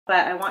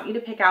but I want you to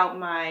pick out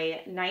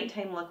my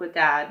nighttime look with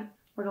Dad.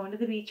 We're going to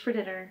the beach for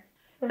dinner.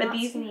 They're not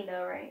skinny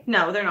though, right?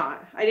 No, they're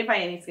not. I didn't buy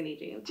any skinny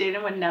jeans.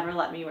 Jadyn would never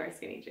let me wear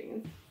skinny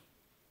jeans.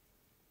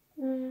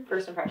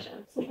 First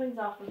impression. Something's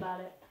off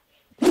about it.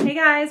 Hey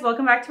guys,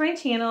 welcome back to my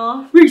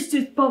channel.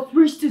 Reese's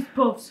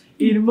Puffs.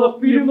 Eat 'em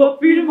up, eat 'em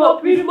up, eat 'em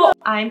up, eat 'em up.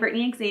 I'm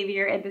Brittany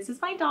Xavier, and this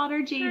is my daughter,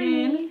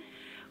 Jadyn.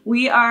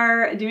 We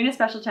are doing a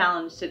special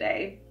challenge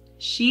today.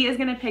 She is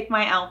gonna pick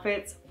my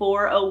outfits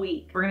for a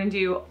week. We're gonna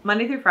do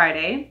Monday through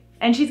Friday,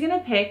 and she's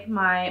gonna pick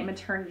my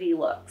maternity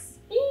looks.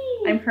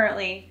 I'm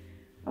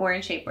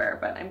wearing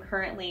shapewear, but I'm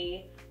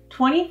currently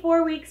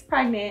 24 weeks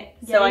pregnant,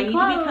 so I need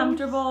to be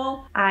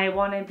comfortable. I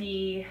wanna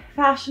be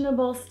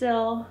fashionable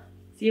still.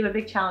 So you have a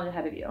big challenge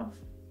ahead of you.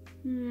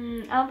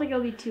 I don't think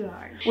it'll be too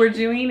hard. We're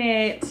doing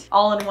it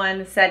all in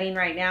one setting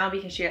right now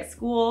because she's at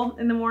school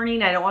in the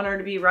morning. I don't want her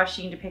to be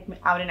rushing to pick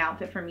out an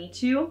outfit for me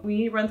too. We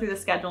need to run through the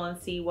schedule and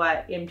see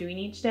what I'm doing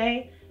each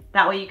day.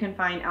 That way you can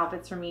find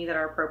outfits for me that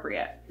are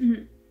appropriate.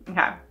 Okay,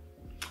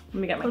 let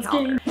me get my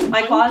calendar.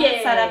 My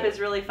closet setup is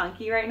really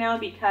funky right now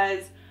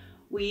because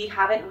we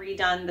haven't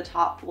redone the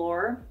top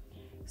floor.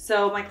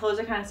 So my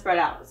clothes are kind of spread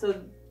out.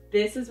 So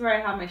this is where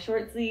I have my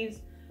short sleeves.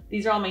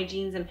 These are all my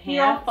jeans and pants.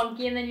 You're all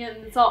funky and then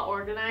it's all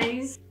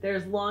organized.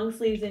 There's long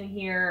sleeves in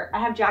here. I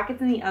have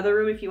jackets in the other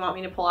room if you want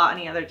me to pull out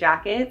any other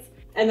jackets.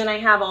 And then I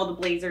have all the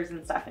blazers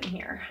and stuff in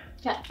here.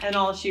 Okay. And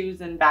all the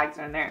shoes and bags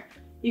are in there.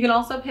 You can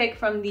also pick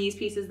from these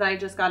pieces that I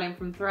just got in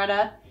from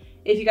ThredUp.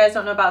 If you guys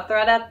don't know about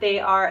ThredUp, they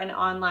are an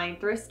online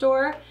thrift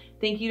store.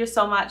 Thank you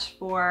so much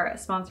for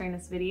sponsoring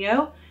this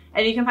video.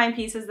 And you can find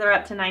pieces that are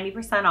up to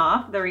 90%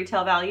 off the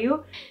retail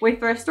value. With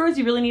thrift stores,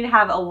 you really need to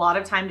have a lot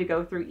of time to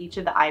go through each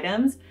of the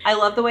items. I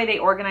love the way they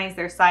organize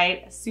their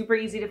site. Super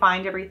easy to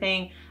find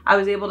everything. I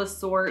was able to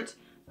sort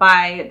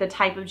by the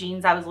type of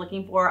jeans I was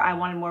looking for. I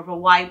wanted more of a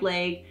wide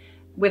leg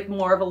with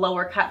more of a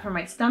lower cut for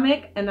my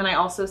stomach. And then I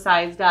also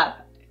sized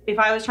up. If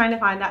I was trying to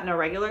find that in a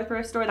regular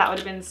thrift store, that would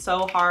have been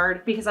so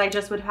hard because I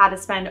just would have had to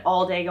spend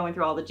all day going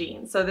through all the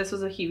jeans. So this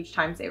was a huge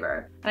time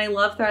saver. And I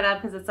love ThredUp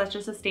because it's such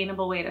a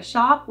sustainable way to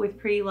shop with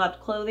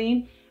pre-loved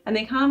clothing. And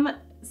they come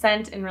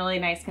sent in really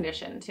nice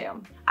condition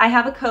too. I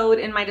have a code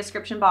in my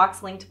description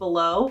box linked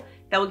below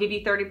that will give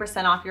you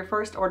 30% off your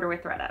first order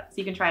with ThredUp. So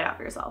you can try it out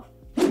for yourself.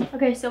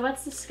 Okay, so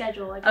what's the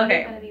schedule? Like, what are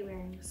you gonna be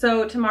wearing?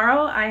 So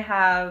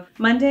tomorrow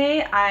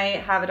Monday, I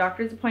have a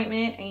doctor's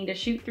appointment. I need to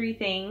shoot 3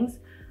 things.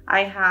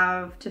 I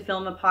have to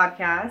film a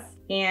podcast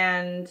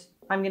and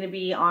I'm gonna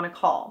be on a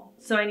call.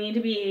 So I need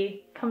to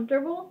be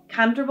comfortable,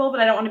 but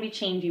I don't want to be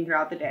changing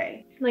throughout the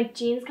day. Like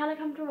jeans kind of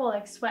comfortable,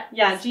 like sweat.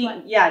 Yeah,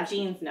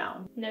 jeans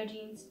no. No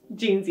jeans.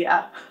 Jeans,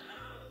 yeah.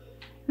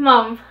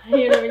 Mom,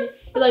 you're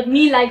like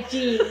me like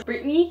jeans.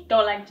 Brittany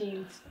don't like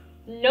jeans.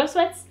 No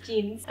sweats,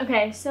 jeans.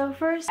 Okay, so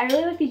first, I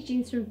really like these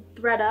jeans from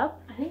ThredUp.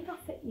 I think they'll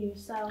fit you,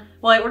 so.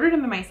 Well, I ordered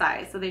them in my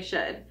size, so they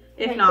should.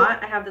 If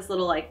not, I have this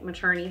little like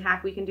maternity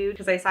hack we can do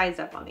because I sized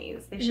up on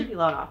these. They should be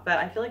low enough, but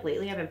I feel like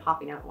lately I've been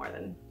popping out more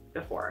than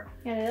before.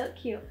 Yeah, they look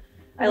cute.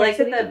 I like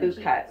the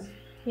boot cut.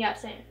 Yeah,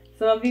 same.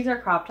 Some of these are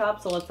crop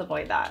tops, so let's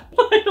avoid that.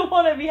 I don't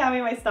want to be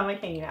having my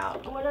stomach hanging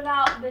out. What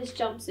about this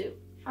jumpsuit?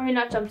 I mean,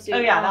 not jumpsuit. Oh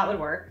yeah, that would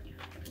work.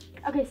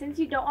 Okay, since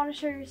you don't want to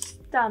show your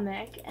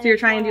stomach. So you're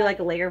trying to do like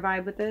a layer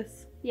vibe with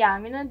this? Yeah,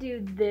 I'm gonna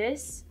do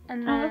this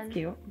and then that's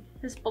cute.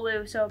 This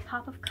blue, so a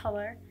pop of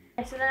color.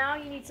 So now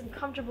you need some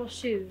comfortable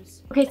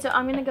shoes. Okay, so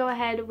I'm gonna go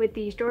ahead with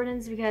these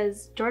Jordans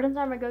because Jordans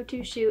are my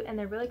go-to shoe and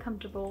they're really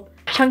comfortable.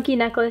 Chunky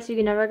necklace, you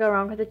can never go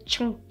wrong with a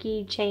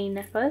chunky chain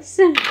necklace.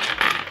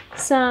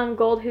 Some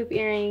gold hoop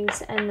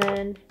earrings and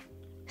then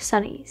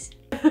sunnies.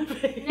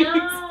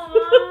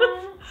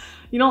 No!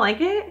 You don't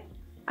like it?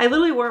 I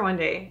literally wore it one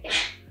day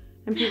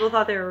and people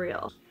thought they were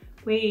real.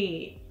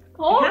 Wait,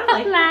 I kind of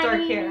like with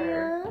dark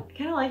hair. I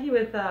kind of like you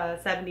with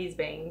 70s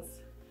bangs.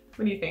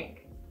 What do you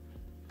think?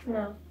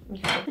 No.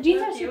 Okay. The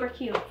jeans are super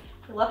cute.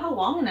 I love how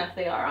long enough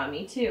they are on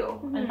me too.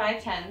 I'm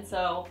 5'10",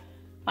 so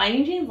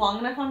finding jeans long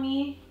enough on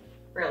me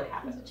rarely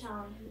happens. It's a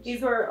challenge.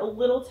 These were a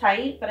little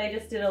tight, but I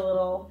just did a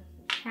little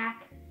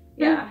hack.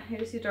 Yeah, I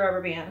just used a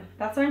rubber band.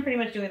 That's what I'm pretty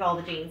much doing with all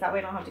the jeans. That way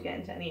I don't have to get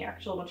into any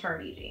actual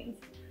maternity jeans.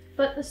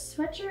 But the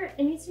sweatshirt,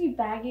 it needs to be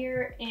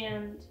baggier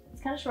and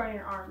it's kind of short on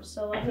your arms.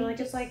 So like, I feel like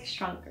it's like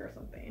shrunk or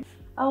something.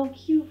 Oh,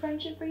 cute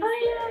friendship bracelets.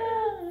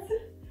 Oh, yeah.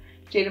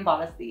 Jadyn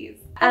bought us these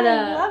at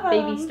a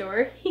baby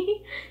store.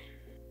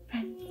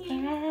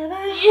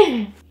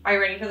 Are you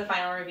ready for the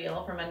final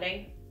reveal for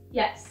Monday?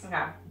 Yes.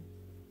 Okay.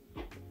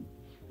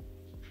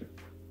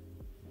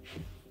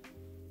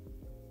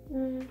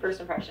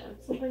 First impression.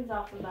 Something's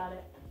off about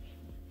it.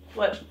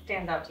 What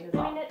stands out to you?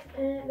 I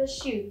mean, the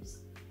shoes.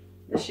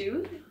 The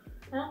shoes?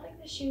 I don't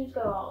think the shoes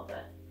go all of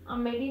it.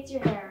 Maybe it's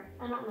your hair.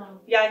 I don't know.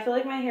 Yeah, I feel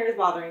like my hair is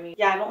bothering me.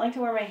 Yeah, I don't like to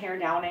wear my hair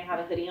down when I have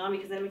a hoodie on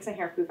because then it makes my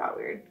hair poof out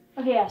weird.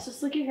 Okay, yeah, so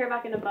slick your hair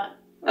back in a bun.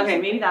 Okay,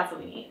 maybe that's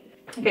what we need.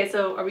 Okay,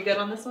 so are we good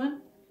on this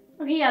one?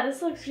 Okay, yeah,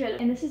 this looks good.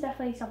 And this is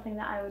definitely something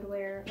that I would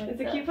wear. It's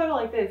a cute photo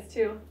like this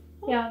too.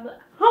 Yeah, but,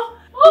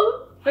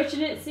 oh, but you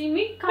didn't see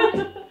me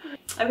coming.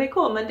 Okay,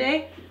 cool.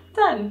 Monday,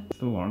 Done. Is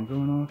the alarm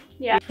going off?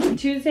 Yeah.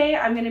 Tuesday,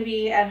 I'm gonna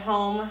be at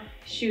home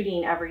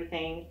shooting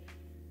everything.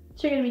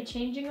 So you're gonna be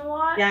changing a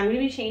lot? Yeah, I'm gonna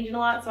be changing a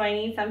lot, so I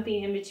need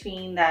something in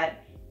between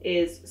that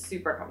is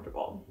super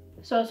comfortable.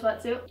 So a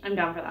sweatsuit? I'm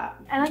down for that.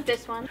 I like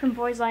this one from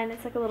Boys Line.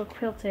 It's like a little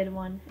quilted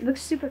one. It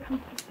looks super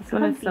comfortable. This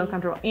one is so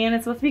comfortable. And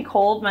it's supposed to be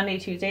cold Monday,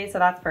 Tuesday, so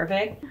that's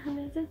perfect.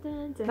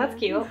 That's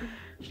cute.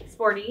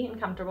 Sporty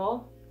and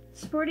comfortable.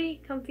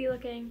 Sporty, comfy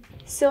looking.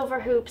 Silver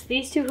hoops.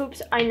 These two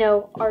hoops I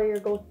know are your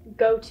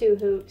go-to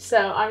hoops,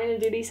 so I'm gonna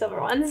do these silver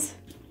ones.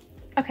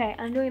 Okay,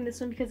 I'm doing this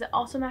one because it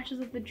also matches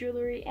with the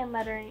jewelry and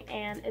lettering,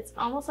 and it's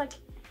almost like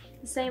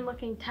the same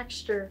looking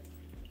texture.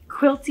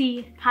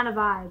 Quilty kind of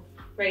vibe.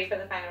 Ready for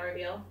the final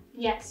reveal?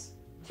 Yes.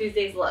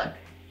 Tuesday's look.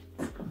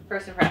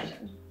 First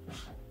impression.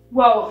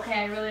 Whoa, okay,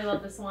 I really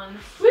love this one.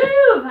 Woo!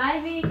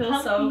 Vibey,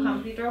 Feels so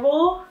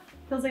comfortable.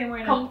 Feels like I'm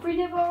wearing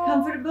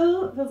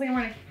comfortable. Feels like I'm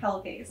wearing a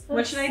pillowcase.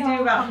 What should I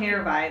do about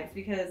hair vibes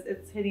because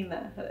it's hitting the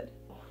hood?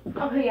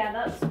 Okay, yeah,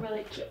 that's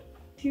really cute.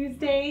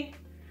 Tuesday,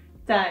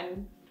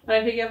 done.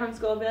 When I pick you up from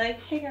school, I'll be like,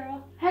 hey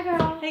girl. Hey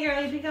girl. Hey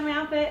girl, you pick up my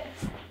outfit?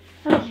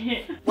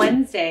 Okay.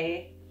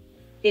 Wednesday,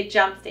 it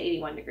jumps to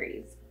 81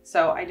 degrees.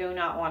 So I do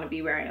not want to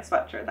be wearing a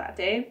sweatshirt that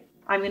day.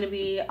 I'm gonna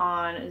be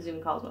on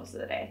Zoom calls most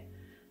of the day.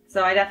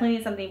 So I definitely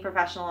need something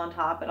professional on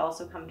top, but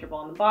also comfortable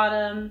on the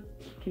bottom.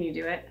 Can you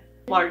do it?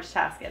 Large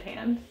task at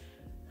hand.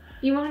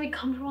 You want to be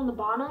comfortable on the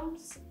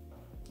bottoms?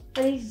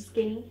 Are these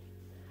skinny?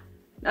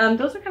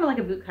 Those are kind of like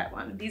a boot cut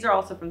one. These are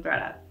also from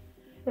ThredUp.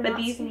 They're But not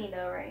these- skinny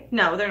though, right?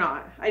 No, they're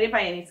not. I didn't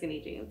buy any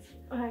skinny jeans.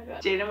 Okay, good.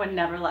 Jadyn would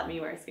never let me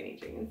wear skinny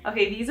jeans.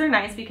 Okay, these are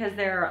nice because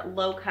they're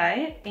low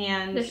cut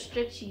and They're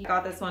stretchy.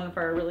 got this one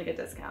for a really good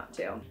discount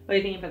too. What are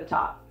you thinking for the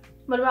top?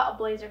 What about a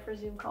blazer for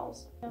Zoom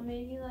calls?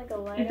 Maybe like a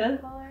lighter does.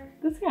 color?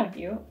 This is kind of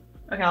cute.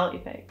 Okay, I'll let you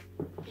pick.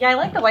 Yeah, I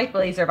like the white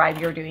blazer vibe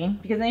you're doing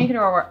because then you can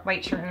wear a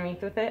white shirt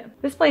underneath with it.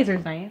 This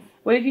blazer's nice.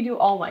 What if you do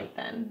all white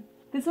then?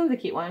 This one's a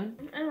cute one.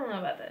 I don't know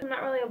about this. I'm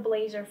not really a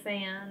blazer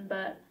fan,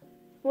 but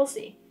we'll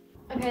see.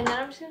 Okay, and then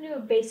I'm just gonna do a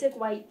basic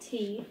white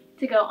tee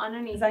to go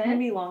underneath Is that gonna it.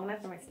 be long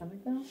enough for my stomach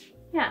though?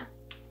 Yeah.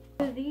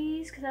 So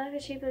these, because I like the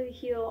shape of the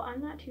heel,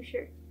 I'm not too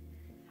sure.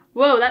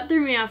 Whoa, that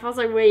threw me off. I was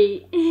like,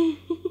 wait.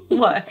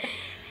 What?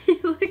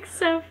 It looks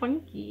so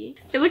funky.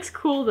 It looks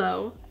cool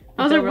though.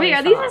 I was They're like, wait, really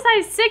are these a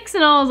soft. size 6?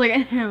 And I was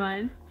like, never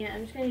mind. Yeah,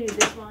 I'm just gonna do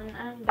this one.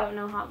 I don't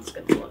know how it's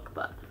gonna look,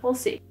 but we'll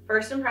see.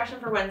 First impression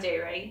for Wednesday,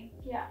 right?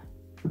 Yeah.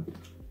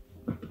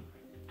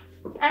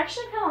 I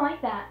actually kind of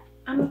like that.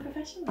 I'm a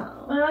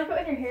professional. I like it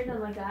with your hair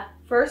done like that.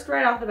 First,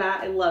 right off the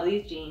bat, I love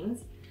these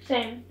jeans.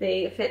 Same.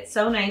 They fit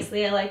so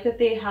nicely. I like that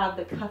they have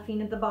the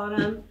cuffing at the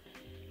bottom.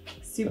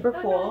 Super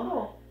They're cool. kinda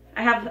cool.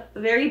 I have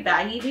very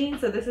baggy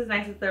jeans, so this is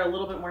nice that they're a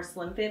little bit more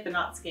slim fit, but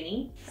not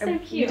skinny. So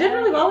cute. You did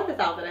really well with this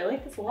outfit. I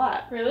like this a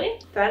lot. Really?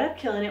 ThredUp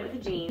killing it with the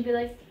jeans. You'd be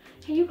like,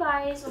 hey you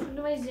guys, welcome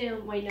to my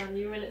Zoom. Wait, no,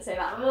 you wouldn't say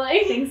that. I'm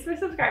like, Thanks for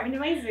subscribing to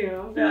my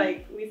Zoom. They're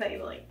like, we sent you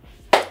the link.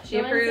 She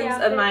The Wednesday approves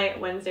of outfit. my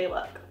Wednesday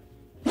look.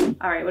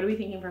 All right, what are we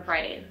thinking for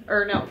Friday?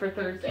 Or no, for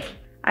Thursday.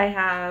 I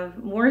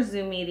have more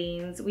Zoom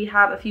meetings. We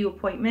have a few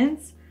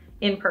appointments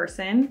in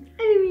person,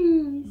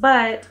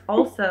 but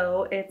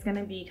also it's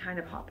gonna be kind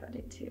of hot that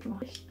day too.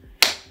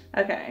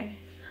 Okay.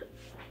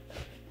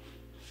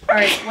 All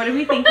right, what are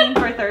we thinking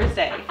for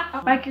Thursday?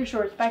 biker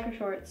shorts, biker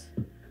shorts.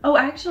 Oh,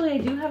 actually, I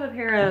do have a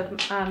pair of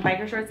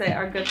biker shorts that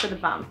are good for the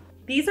bump.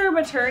 These are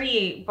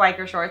maternity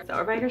biker shorts, though.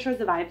 Are biker shorts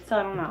a vibe? So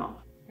I don't know.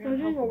 Are we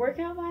doing a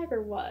workout vibe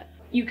or what?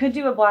 You could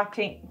do a black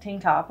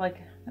tank top like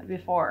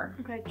before.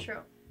 Okay, true.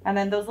 And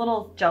then those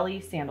little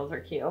jelly sandals are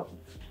cute.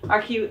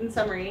 Are cute in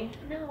summary.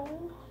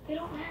 No, they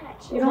don't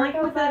match. You don't like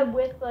it with that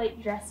with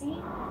like dressy?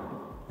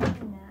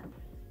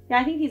 Yeah,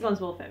 I think these ones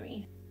will fit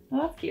me.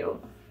 Oh, that's cute.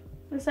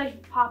 Looks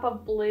like pop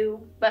of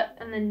blue, but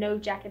and then no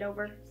jacket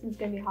over since it's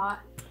gonna be hot.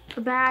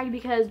 The bag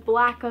because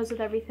black goes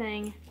with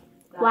everything.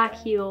 Black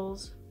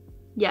heels.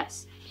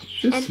 Yes.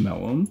 Just And-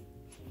 smell them.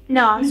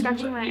 No, I'm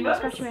scratching my You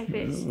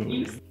face.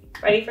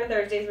 Ready for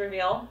Thursday's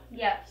reveal?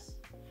 Yes.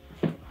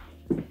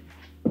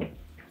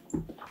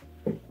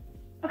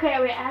 Okay,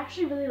 wait, I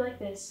actually really like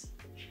this.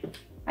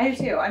 I do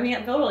too. I mean,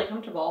 I feel really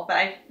comfortable, but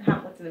I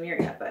haven't looked in the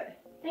mirror yet, but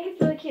I think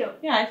it's really cute.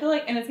 yeah, I feel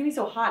like, and it's gonna be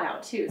so hot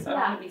out too, so I don't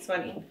Yeah. want to be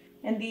sweaty.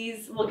 And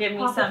these will give me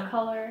Pop some of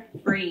color.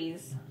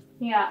 breeze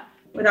Yeah.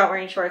 without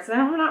wearing shorts. And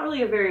I'm not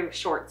really a very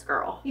shorts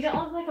girl. You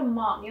don't look like a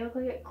mom. You look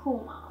like a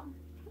cool mom.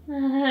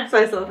 So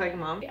I still look like a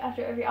mom.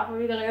 After every outfit,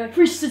 we're gonna go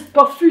Reese's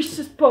Puffs,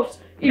 Reese's Puffs.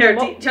 Eat Here, 'em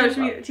up,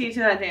 teach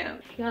me that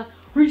dance. Yeah.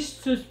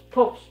 Reese's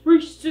Puffs,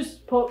 Reese's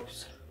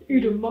Puffs.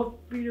 Eat 'em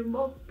up, beat 'em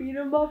up, beat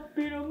 'em up,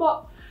 beat 'em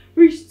up.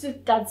 Reese's.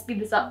 Dad, speed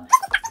this up.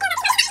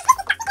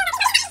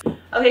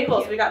 Okay,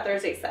 cool. So we got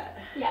Thursday set.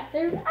 Yeah,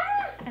 they're.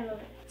 I love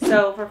it.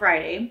 So for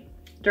Friday,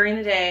 during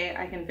the day,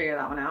 I can figure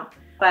that one out.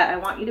 But I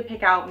want you to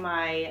pick out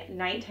my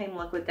nighttime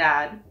look with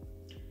Dad.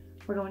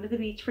 We're going to the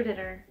beach for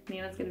dinner.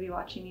 Nana's gonna be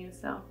watching you,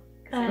 so.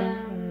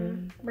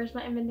 Where's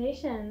my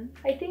invitation?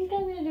 I think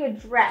I'm gonna do a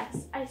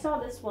dress. I saw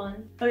this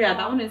one Oh yeah,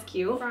 that one is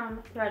cute.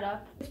 from ThredUp.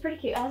 It's pretty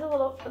cute. It has a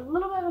little bit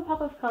of a pop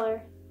of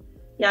color.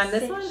 Yeah, and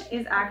this one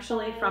is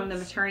actually from the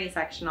maternity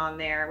section on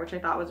there, which I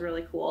thought was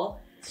really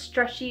cool.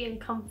 Stretchy and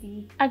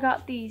comfy. I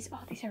got these. Oh,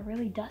 these are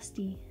really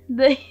dusty.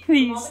 These.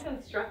 All the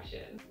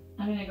construction.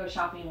 I'm gonna go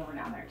shopping when we're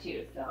down there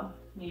too, so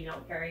you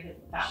don't carry his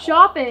that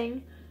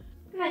shopping.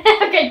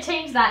 Okay,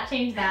 change that.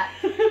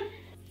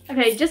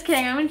 Okay, just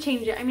kidding. I'm gonna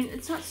change it. I mean,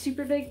 it's not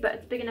super big, but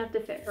it's big enough to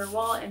fit her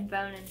wallet and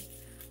phone and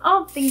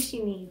all the things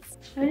she needs.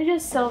 I'm gonna do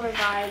silver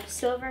vibes,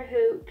 silver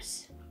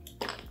hoops,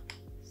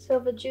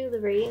 silver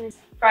jewelry.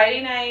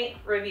 Friday night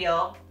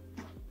reveal.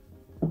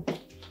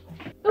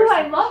 Ooh,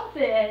 I love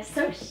this.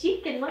 So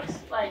chic and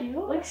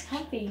looks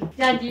comfy.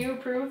 Dad, do you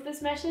approve of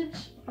this message?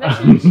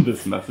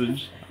 This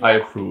message? I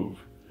approve.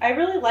 I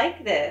really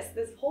like this.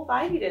 This whole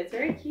vibe you did. It's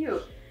very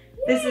cute. Yay.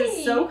 This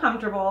is so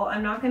comfortable.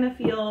 I'm not gonna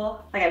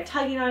feel like I'm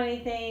tugging on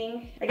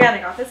anything. Again,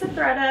 I got this at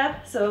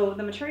ThredUp, so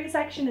the maternity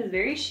section is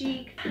very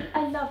chic.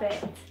 I love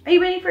it. Are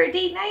you ready for a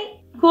date night?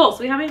 Cool,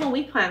 so we have a whole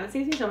week planned. That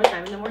saves me so much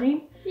time in the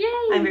morning. Yay!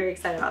 I'm very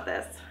excited about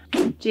this.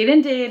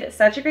 Jadyn did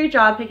such a great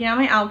job picking out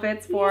my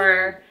outfits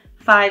for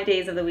 5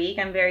 days of the week.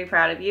 I'm very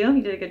proud of you.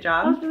 You did a good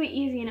job. It was really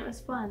easy and it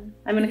was fun.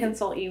 I'm gonna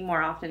consult you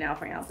more often now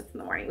for my outfits in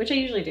the morning, which I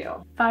usually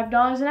do.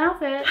 $5 an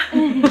outfit.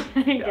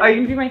 Are you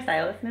gonna be my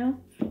stylist now?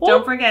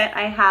 Don't forget,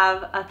 I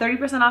have a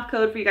 30% off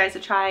code for you guys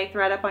to try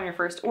ThredUp on your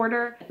first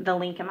order. The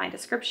link in my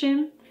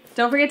description.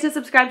 Don't forget to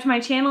subscribe to my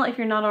channel if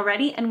you're not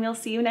already, and we'll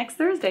see you next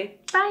Thursday.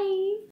 Bye!